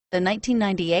The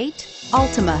 1998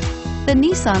 Altima. The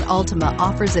Nissan Altima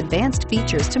offers advanced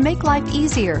features to make life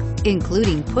easier,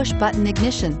 including push-button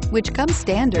ignition, which comes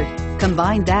standard.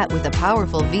 Combine that with a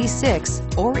powerful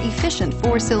V6 or efficient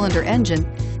 4-cylinder engine,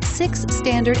 6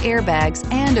 standard airbags,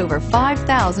 and over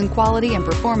 5,000 quality and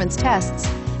performance tests,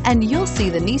 and you'll see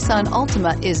the Nissan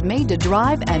Altima is made to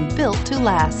drive and built to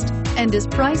last, and is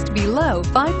priced below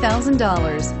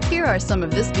 $5,000. Here are some of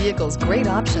this vehicle's great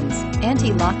options: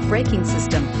 anti-lock braking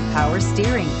system, power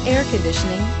steering, air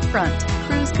conditioning, front,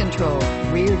 cruise control,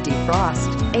 rear defrost,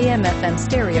 AM/FM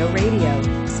stereo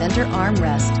radio, center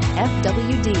armrest,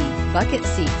 FWD, bucket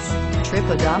seats, trip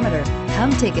odometer.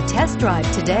 Come take a test drive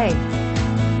today.